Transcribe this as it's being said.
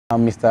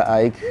I'm Mr.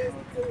 Ike.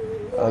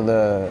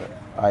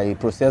 I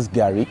process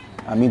Garri.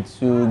 I'm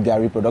into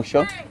Garri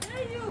production.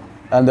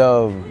 And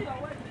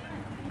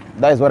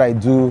that is what I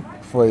do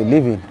for a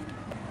living.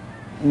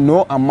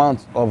 No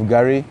amount of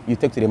Garri you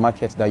take to the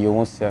market that you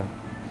won't sell.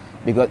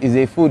 Because it's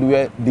a food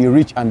where the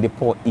rich and the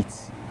poor eat.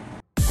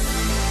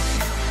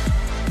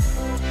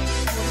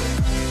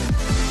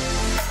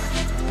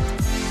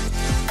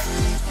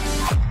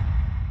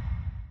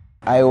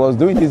 I was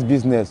doing this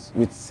business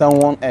with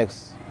someone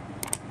else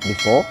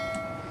before.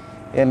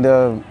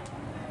 And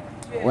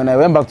when I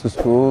went back to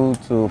school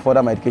to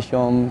further my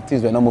education,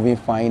 things were not moving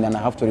fine and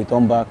I have to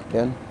return back.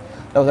 Then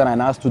that was when I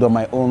now stood on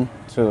my own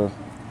to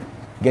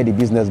get the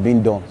business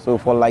being done. So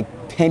for like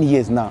 10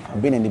 years now,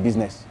 I've been in the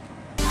business.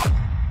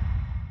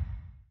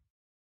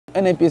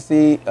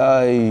 NNPC,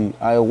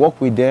 I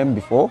worked with them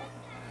before.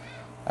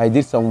 I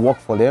did some work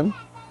for them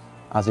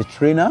as a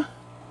trainer.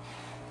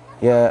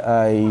 Yeah,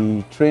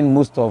 I trained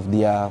most of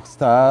their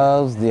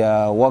staffs,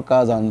 their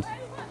workers, and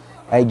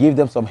I give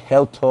them some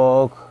health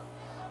talk,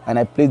 and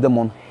I place them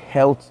on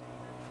health,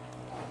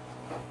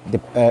 the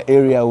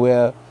area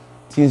where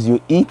things you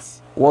eat,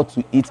 what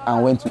to eat,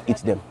 and when to eat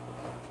them.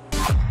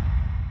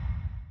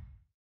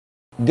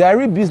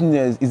 Garri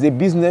business is a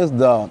business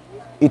that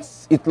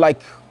it's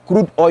like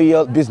crude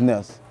oil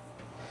business.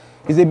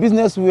 It's a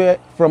business where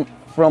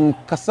from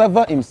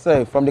cassava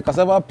himself, from the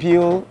cassava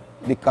peel,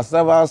 the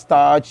cassava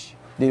starch,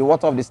 the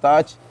water of the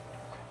starch,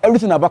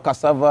 everything about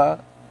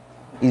cassava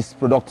is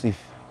productive.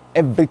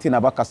 Everything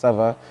about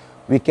cassava.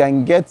 We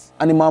can get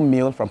animal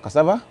meal from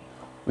cassava.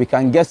 We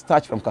can get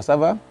starch from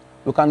cassava.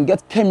 We can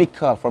get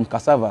chemical from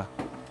cassava.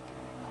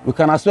 We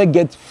can as well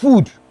get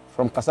food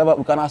from cassava.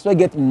 We can as well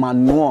get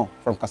manure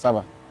from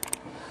cassava.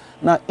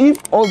 Now, if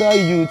older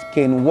youth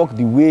can work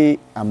the way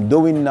I'm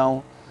doing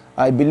now,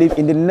 I believe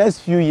in the next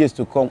few years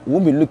to come, we'll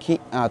be looking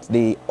at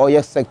the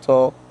oil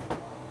sector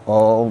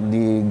or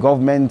the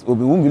government,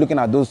 we won't be looking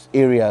at those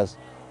areas.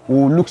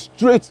 We'll look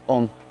straight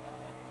on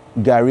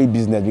Garri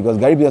business because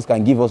Garri business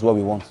can give us what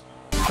we want.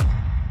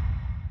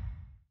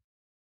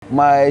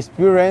 My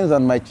experience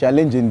and my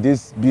challenge in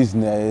this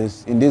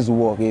business, in this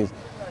work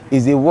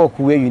is a work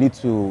where you need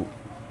to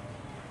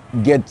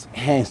get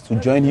hands to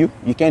join you.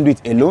 You can't do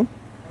it alone.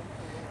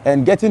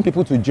 And getting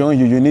people to join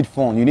you, you need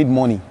fund, you need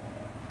money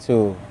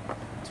to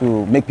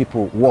make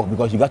people work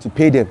because you got to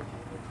pay them.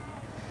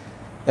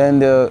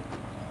 And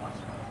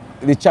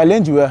the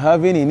challenge we're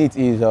having in it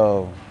is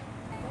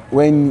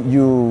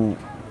when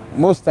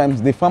most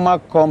times the farmer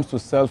comes to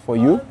sell for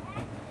you,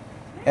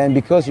 and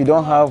because you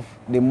don't have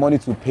the money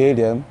to pay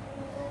them,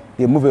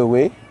 they move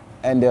away.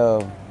 And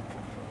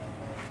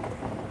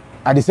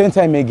at the same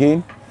time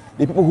again,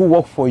 the people who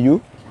work for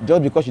you,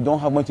 just because you don't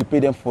have money to pay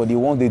them for the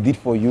ones they did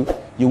for you,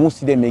 you won't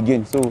see them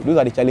again. So those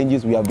are the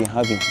challenges we have been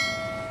having.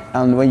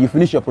 And when you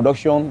finish your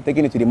production,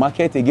 taking it to the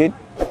market again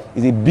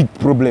is a big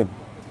problem.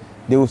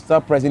 They will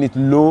start pricing it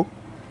low,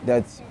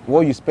 that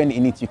what you spend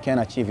in it, you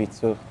can't achieve it.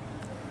 So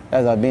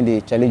that has been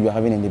the challenge we're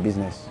having in the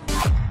business.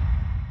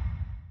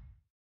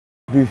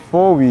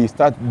 Before we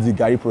start the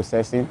Garri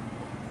processing,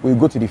 we'll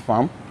go to the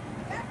farm,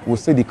 we'll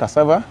see the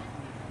cassava,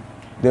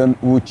 then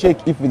we'll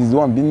check if it is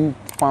one being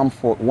farmed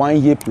for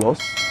 1 year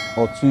plus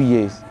or 2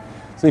 years.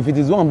 So if it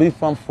is one being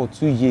farmed for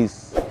 2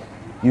 years,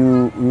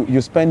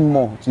 you spend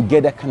more to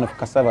get that kind of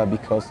cassava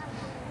because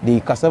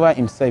the cassava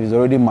himself is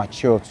already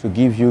mature to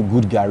give you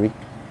good Garri.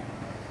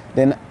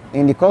 Then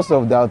in the course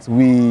of that,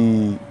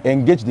 we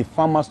engage the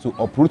farmers to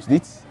uproot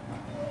it.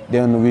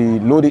 Then we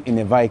load it in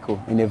a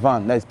vehicle, in a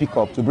van, that is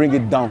pickup, to bring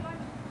it down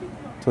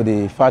to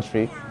the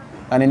factory.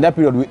 And in that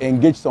period, we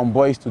engage some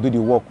boys to do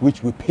the work,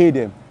 which we pay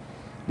them.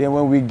 Then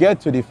when we get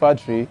to the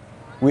factory,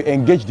 we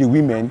engage the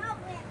women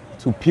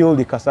to peel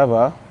the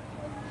cassava.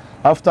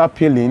 After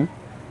peeling,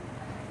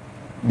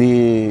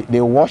 they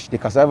wash the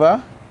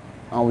cassava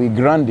and we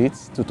grind it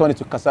to turn it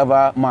to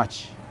cassava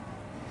mash.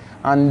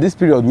 And this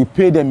period, we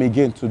pay them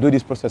again to do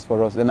this process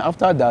for us. Then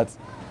after that,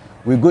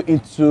 we go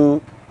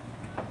into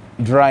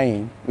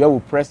drying, where we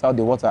press out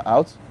the water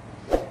out.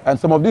 And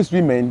some of these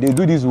women, they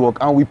do this work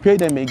and we pay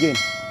them again.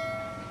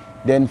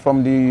 Then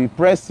from the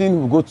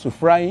pressing, we go to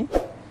frying.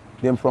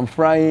 Then from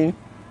frying,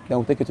 then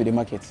we take it to the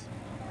market.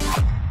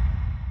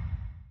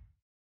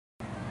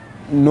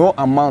 No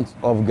amount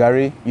of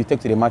Garri you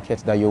take to the market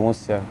that you won't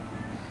sell.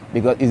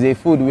 Because it's a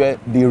food where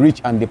the rich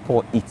and the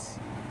poor eat.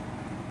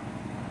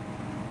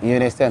 You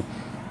understand?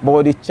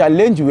 But the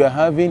challenge we are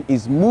having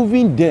is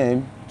moving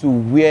them to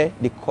where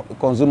the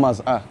consumers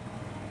are.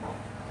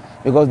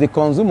 Because the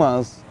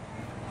consumers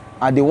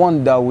are the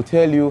ones that will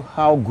tell you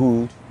how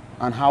good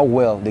and how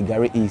well the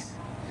Garri is.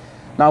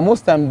 Now,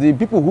 most times, the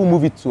people who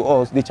move it to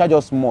us, they charge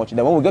us much.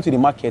 That when we get to the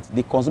market,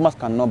 the consumers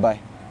cannot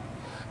buy.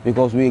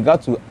 Because we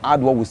got to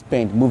add what we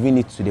spend moving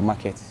it to the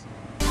market.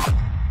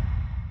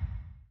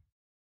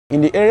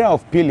 In the area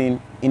of peeling,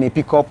 in a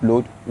pickup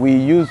load, we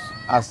use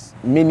as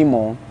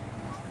minimum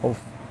of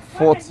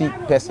 40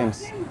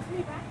 persons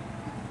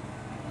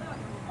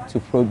to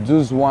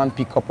produce one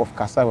pickup of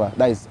cassava,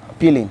 that is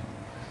peeling.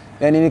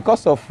 Then in the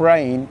course of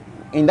frying,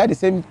 in that the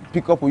same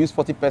pickup we use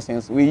 40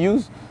 persons, we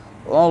use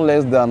no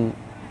less than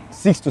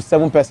 6 to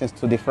 7 persons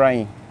to the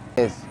frying.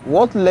 Yes.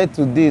 What led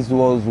to this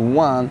was,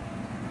 one,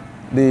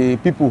 the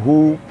people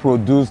who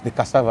produce the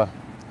cassava.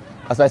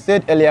 As I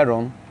said earlier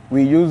on,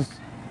 we use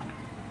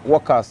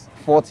workers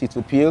 40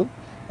 to peel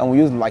and we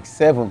use like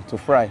 7 to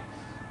fry.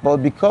 But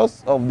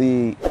because of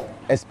the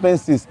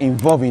expenses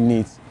involved in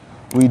it,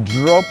 we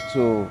dropped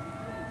to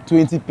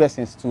 20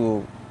 persons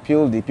to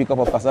peel the pickup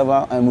of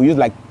cassava, and we use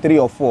like 3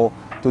 or 4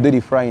 to do the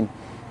frying.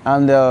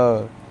 And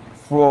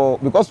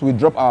because we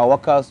drop our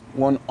workers,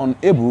 we're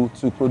unable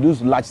to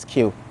produce large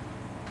scale.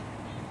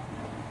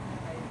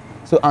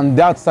 So, and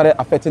that started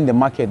affecting the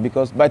market,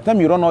 because by the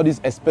time you run all these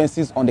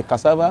expenses on the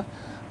cassava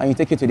and you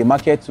take it to the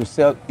market to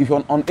sell, if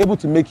you're unable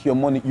to make your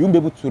money, you won't be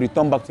able to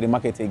return back to the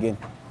market again.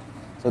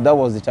 So that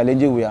was the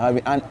challenge we were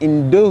having. And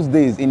in those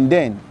days, in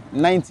then,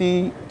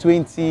 90,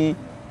 20,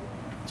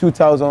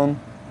 2000,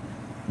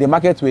 the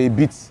market were a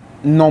bit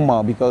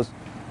normal, because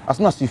as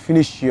soon as you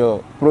finish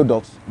your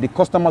products, the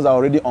customers are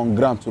already on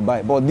ground to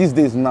buy. But these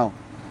days now,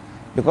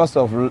 because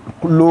of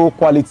low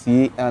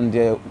quality and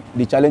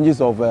the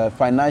challenges of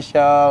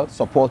financial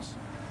support,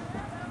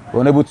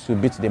 we're unable to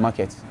beat the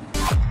market.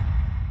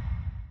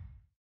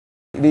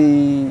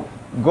 The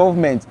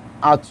government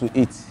had to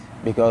eat,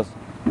 because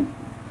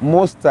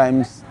most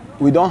times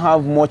we don't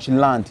have much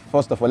land.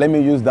 First of all, let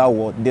me use that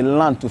word, the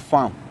land to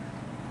farm.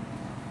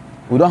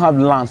 We don't have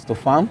lands to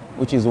farm,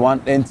 which is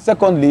one. And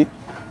secondly,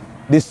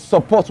 the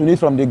support we need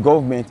from the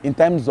government in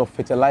terms of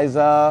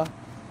fertilizer,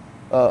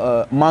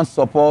 man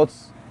support,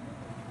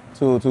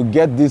 to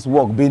get this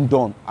work being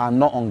done are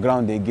not on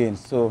ground again.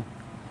 So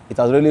it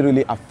has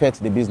really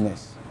affected the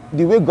business.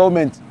 The way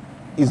government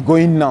is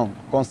going now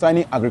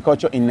concerning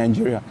agriculture in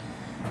Nigeria,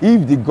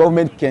 if the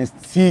government can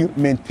still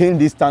maintain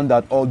this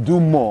standard or do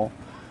more,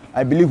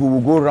 I believe we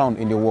will go round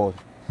in the world.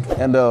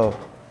 And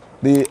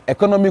the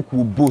economic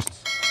will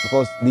boost,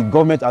 because the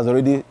government has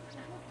already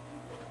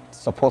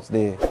supports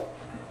the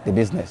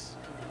business.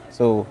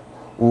 So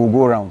we will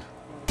go round.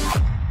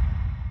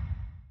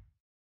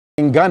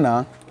 In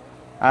Ghana,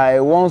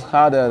 I once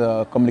had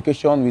a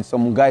communication with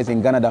some guys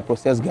in Ghana that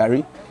process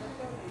Garri.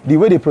 The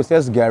way they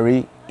process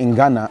Garri in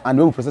Ghana and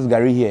the way we process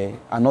Garri here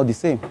are not the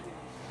same.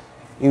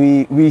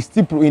 We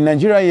still, in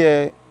Nigeria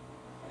here,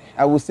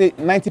 I would say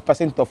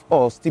 90% of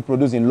us still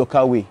produce in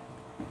local way,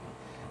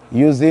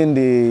 using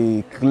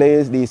the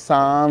clay, the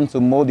sand to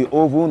mold the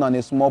oven and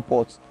a small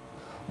pot.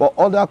 But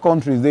other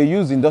countries, they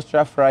use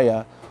industrial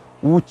fryer,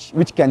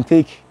 which can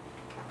take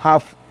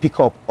half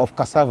pickup of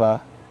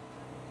cassava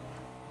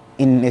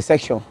in a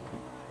section.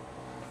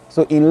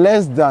 So in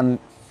less than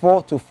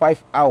 4 to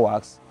 5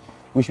 hours,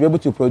 we should be able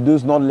to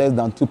produce not less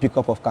than 2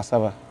 pickup of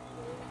cassava.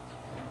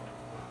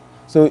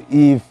 So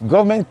if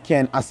government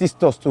can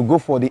assist us to go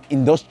for the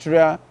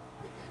industrial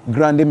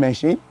grinding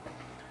machine,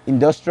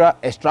 industrial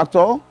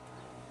extractor,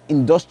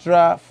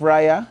 industrial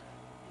fryer,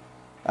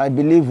 I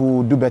believe we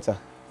will do better.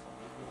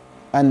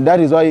 And that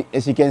is why,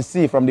 as you can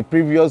see from the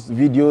previous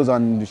videos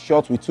and the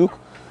shots we took,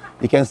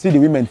 you can see the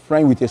women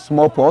frying with a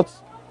small pot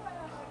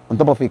on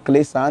top of a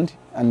clay sand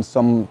and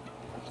some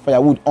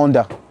firewood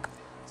under.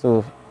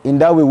 So in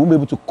that way, we'll be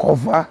able to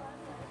cover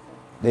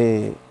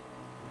the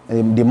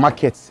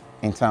markets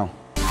in town.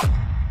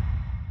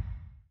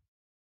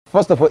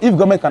 First of all, if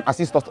government can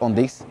assist us on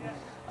this,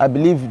 I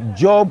believe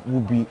job will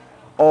be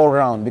all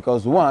round,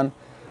 because one,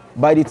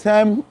 by the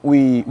time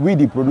we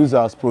the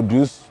producers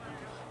produce,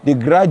 the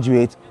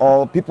graduate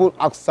or people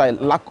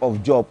outside lack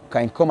of job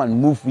can come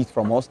and move it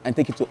from us and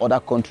take it to other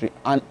country,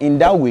 and in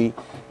that way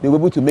they'll be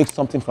able to make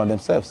something from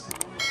themselves.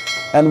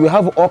 And we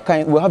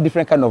have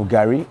different kind of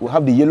Garri. We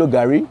have the yellow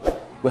Garri,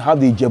 we have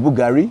the Ijebu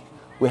Garri,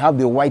 we have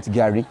the white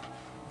Garri.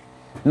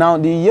 Now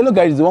the yellow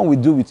Garri is the one we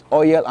do with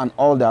oil and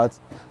all that.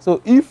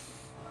 So if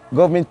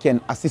government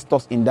can assist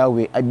us in that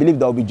way, I believe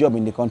there will be job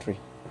in the country.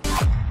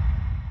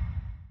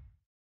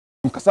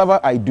 Cassava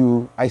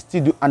I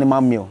still do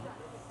animal meal.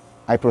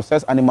 I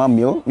process animal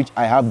meal, which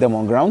I have them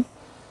on ground.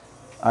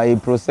 I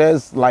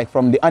process, like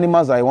from the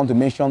animals I want to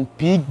mention,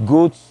 pig,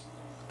 goats,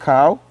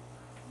 cow,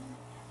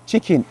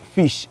 chicken,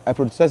 fish. I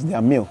process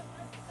their meal.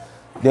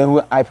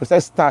 Then I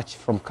process starch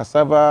from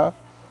cassava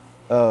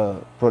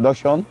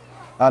production.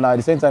 And at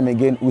the same time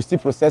again, we still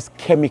process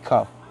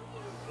chemical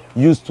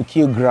used to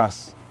kill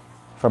grass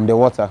from the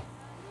water.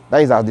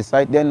 That is at the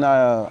side. Then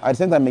at the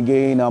same time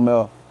again, I'm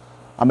a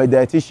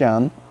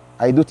dietitian.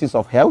 I do things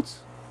of health.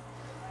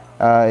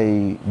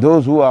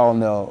 Those who are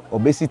on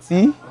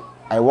obesity,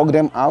 I work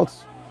them out.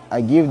 I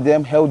give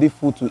them healthy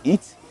food to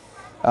eat.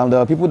 And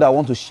the people that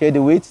want to share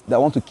the weight, that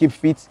want to keep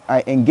fit,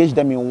 I engage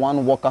them in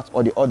one workout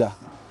or the other.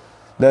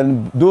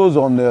 Then those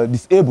on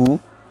disabled,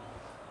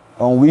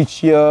 on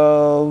which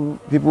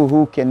people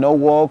who cannot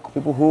walk,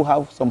 people who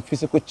have some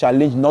physical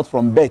challenge, not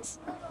from birth,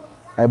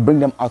 I bring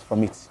them out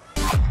from it.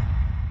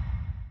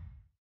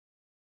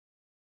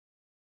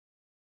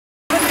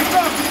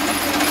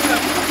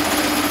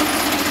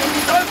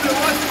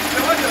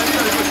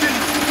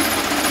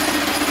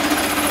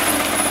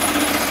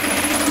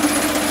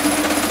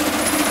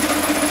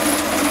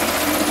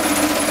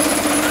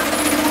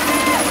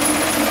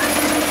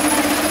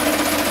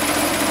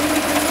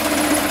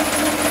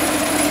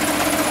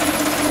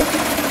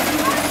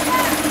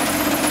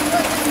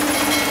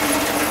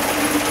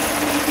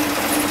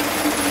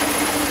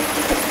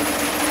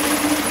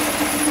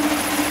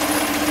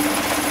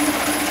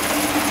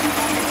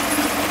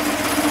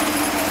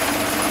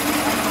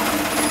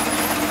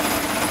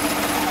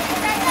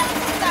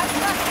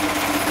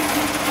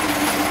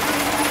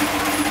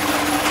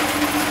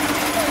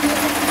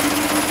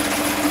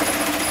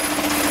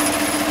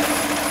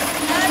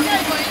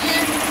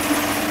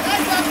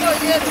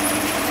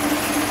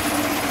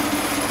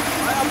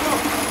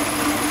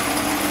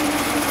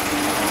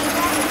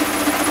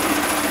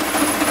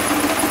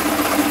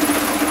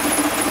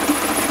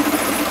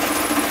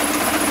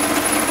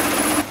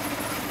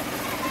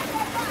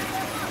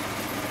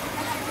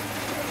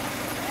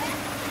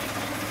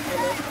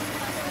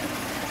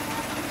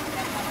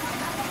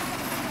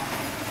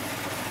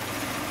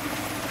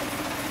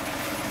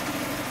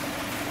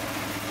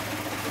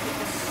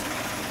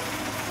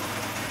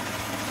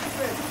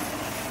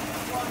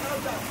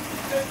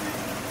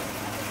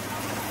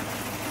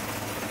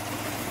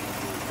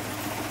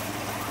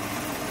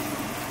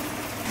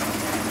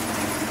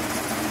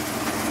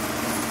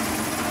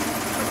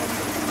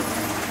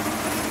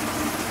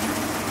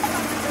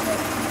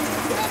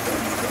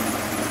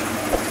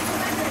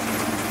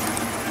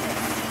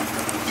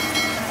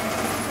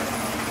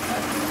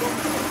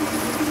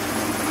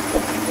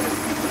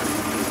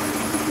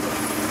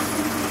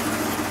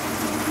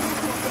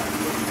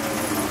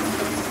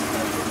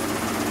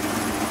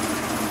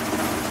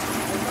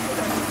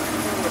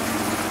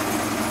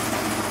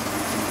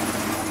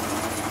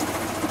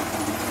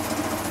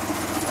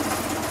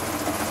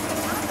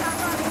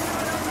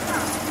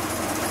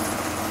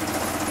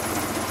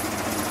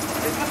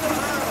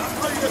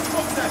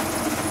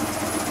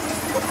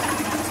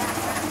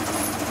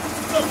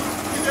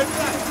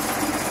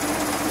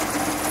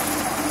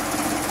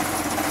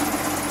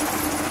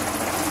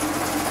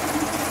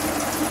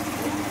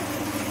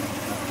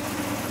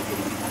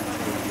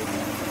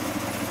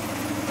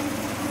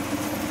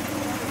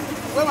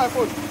 Where my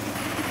phone?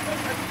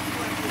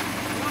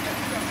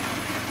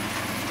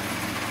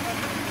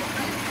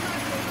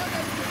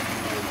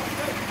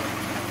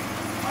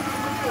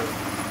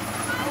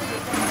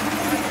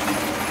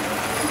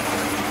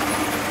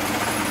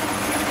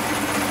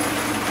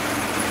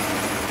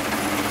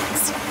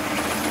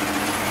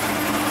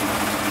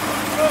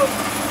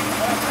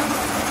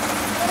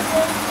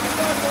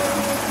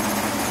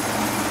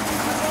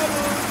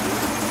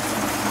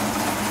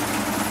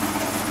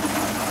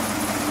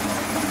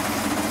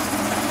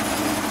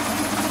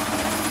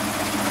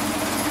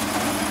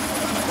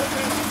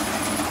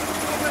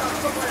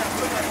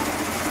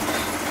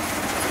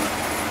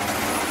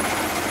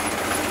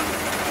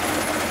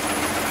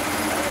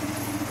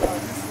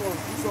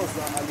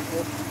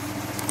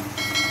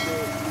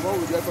 What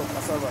we get from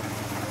cassava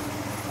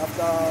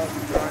after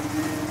the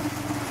grinding.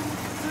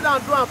 Sit down,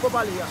 do it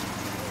properly here.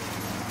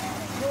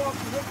 No one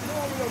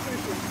will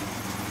finish.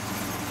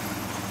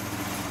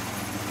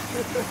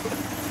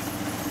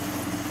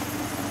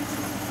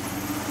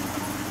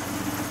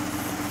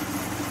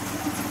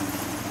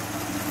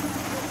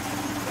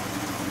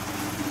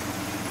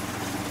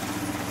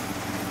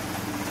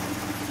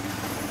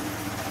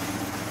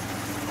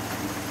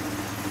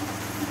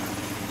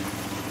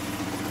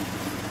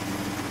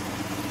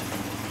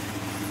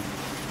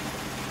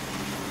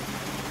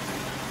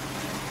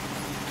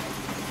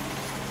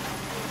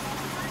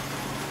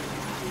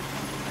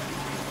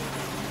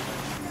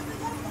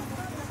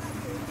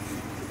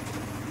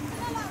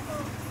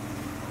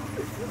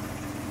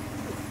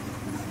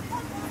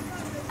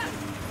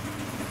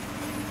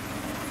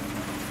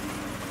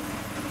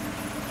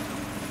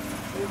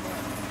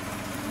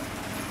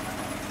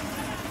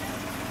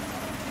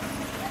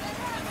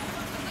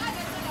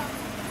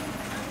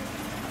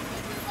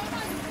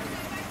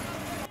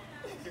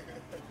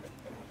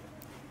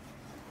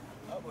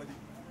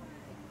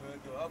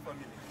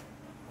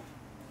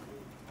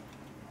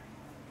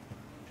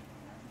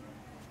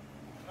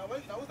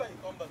 Now who's that you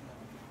come back now?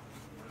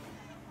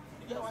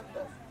 You get one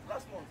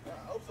last month. I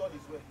hope so all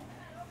is well.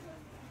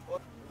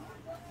 But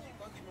you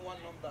can't give me one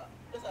number.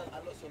 Just I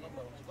lost your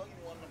number. You can't give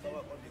me one number.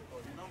 What they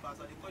call the number?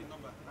 So they call the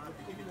number. Now I'm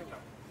giving you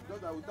that.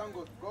 Just that we thank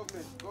God.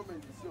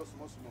 Government is here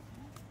small.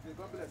 The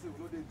government say we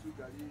know they do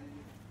Garri,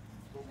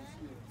 but we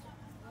see it.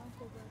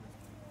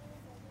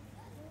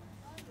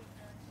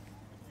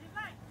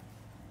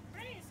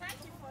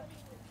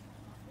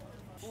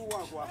 Who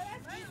want what?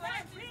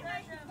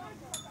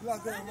 You are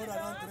going more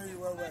than 3 you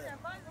well.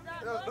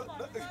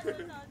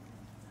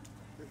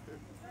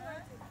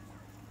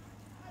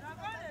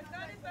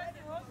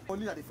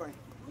 Only at the fine.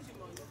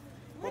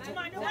 Which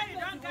money where you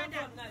don't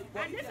gather?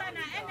 And this one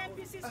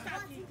NNPC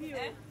staff in you.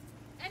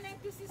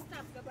 NNPC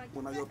staff.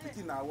 When you're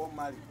picking, I won't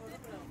marry.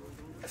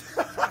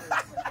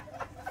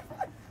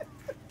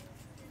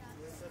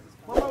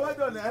 Mama, well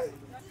done, eh?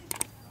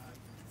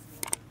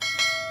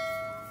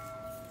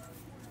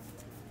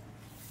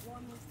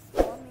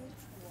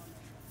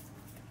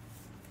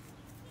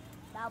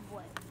 That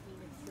boy is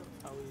the show.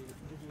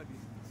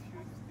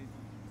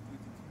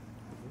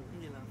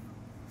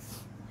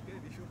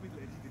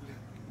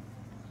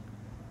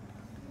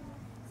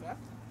 Sir?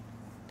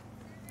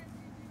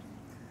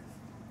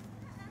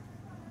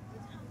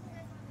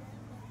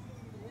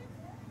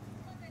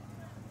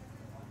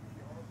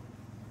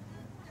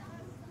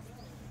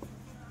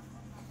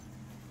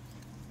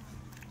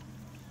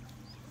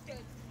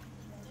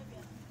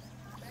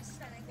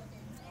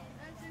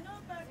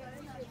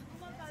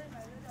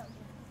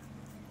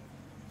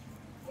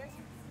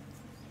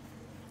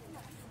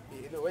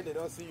 You know, when they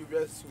don't see you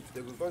wear suit,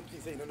 they will don't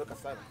think say you don't know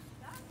cassava.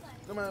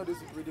 No man, this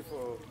is ready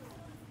for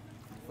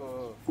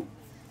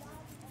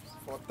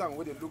town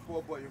where they look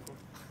poor boy. You go.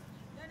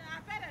 No,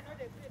 I better know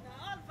the green. Now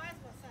all vice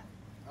versa.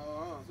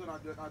 So now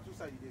two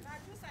sides it is.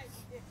 Now two sides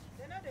today.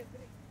 They know the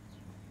green.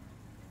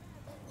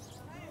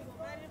 Now you go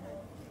marry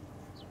my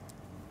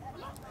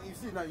pikin. You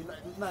see now, you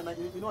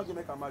know what you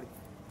make a marry.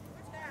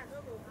 Which guy I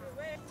know go green?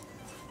 Wait.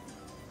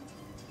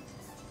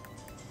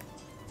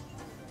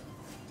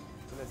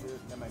 So let's say,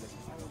 never mind, let's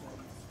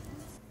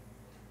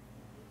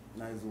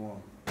nice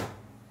one.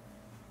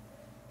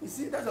 You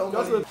see, that's how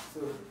much.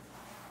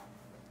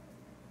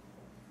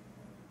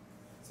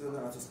 So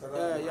now just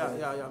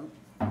yeah.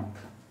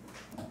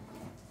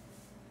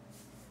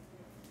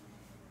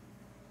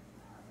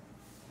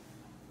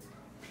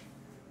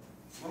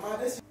 Mama,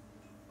 this.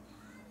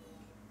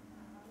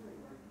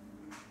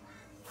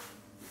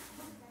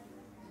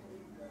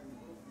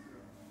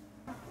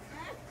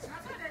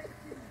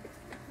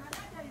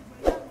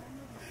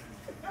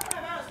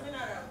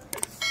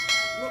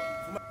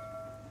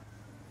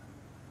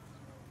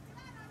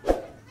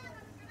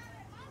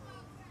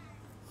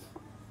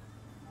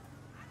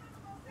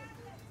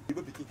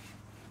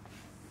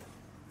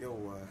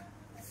 Yo,